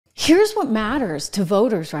Here's what matters to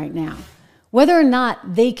voters right now. Whether or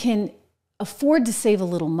not they can afford to save a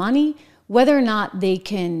little money, whether or not they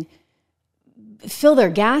can fill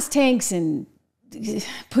their gas tanks and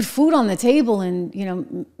put food on the table and, you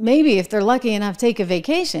know, maybe if they're lucky enough, take a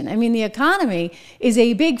vacation. I mean, the economy is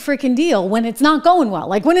a big freaking deal when it's not going well.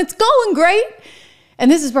 Like when it's going great. And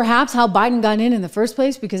this is perhaps how Biden got in the first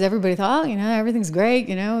place, because everybody thought, oh, you know, everything's great,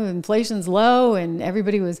 you know, inflation's low, and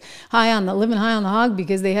everybody was living high on the hog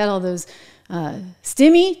because they had all those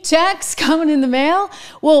stimmy checks coming in the mail.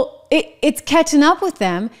 Well, it's catching up with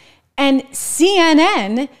them. And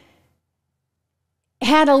CNN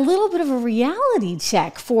had a little bit of a reality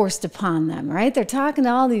check forced upon them, right? They're talking to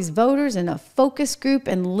all these voters in a focus group,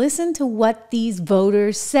 and listen to what these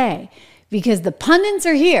voters say, because the pundits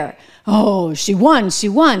are here. Oh, she won.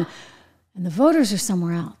 And the voters are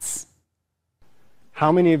somewhere else.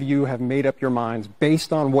 How many of you have made up your minds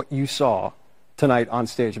based on what you saw tonight on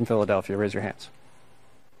stage in Philadelphia? Raise your hands.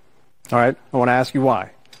 All right, I want to ask you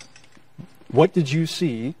why. What did you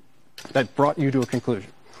see that brought you to a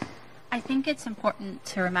conclusion? I think it's important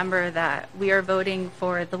to remember that we are voting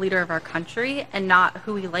for the leader of our country, and not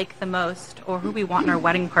who we like the most or who we want in our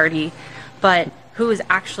wedding party, but who is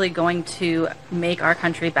actually going to make our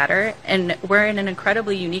country better. And we're in an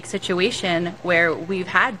incredibly unique situation where we've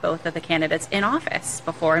had both of the candidates in office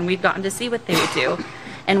before, and we've gotten to see what they would do.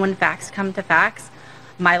 And when facts come to facts,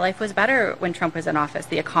 my life was better when Trump was in office.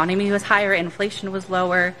 The economy was higher, inflation was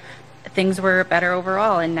lower, things were better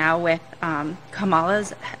overall. And now with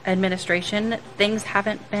Kamala's administration, things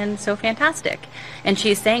haven't been so fantastic. And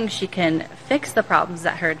she's saying she can fix the problems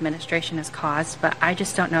that her administration has caused, but I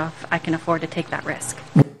just don't know if I can afford to take that risk.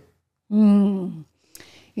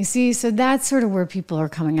 You see, so that's sort of where people are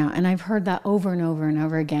coming out. And I've heard that over and over and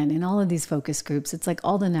over again in all of these focus groups. It's like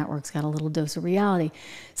all the networks got a little dose of reality.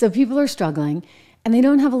 So people are struggling. And they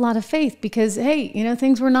don't have a lot of faith because, hey, you know,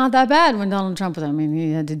 things were not that bad when Donald Trump was. I mean,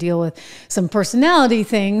 he had to deal with some personality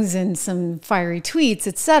things and some fiery tweets,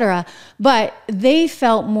 etc. But they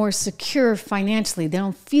felt more secure financially. They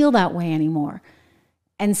don't feel that way anymore.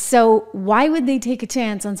 And so why would they take a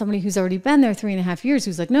chance on somebody who's already been there 3.5 years,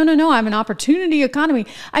 who's like, no, I'm an opportunity economy.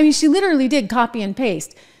 I mean, she literally did copy and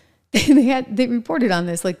paste. They reported on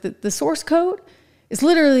this, like the source code is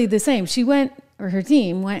literally the same. Her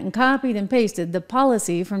team went and copied and pasted the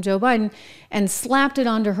policy from Joe Biden and slapped it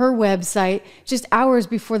onto her website just hours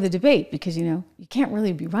before the debate, because, you know, you can't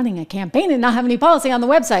really be running a campaign and not have any policy on the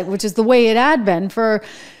website, which is the way it had been for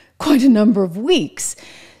quite a number of weeks.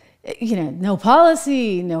 You know, no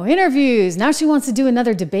policy, no interviews. Now she wants to do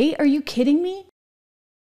another debate. Are you kidding me?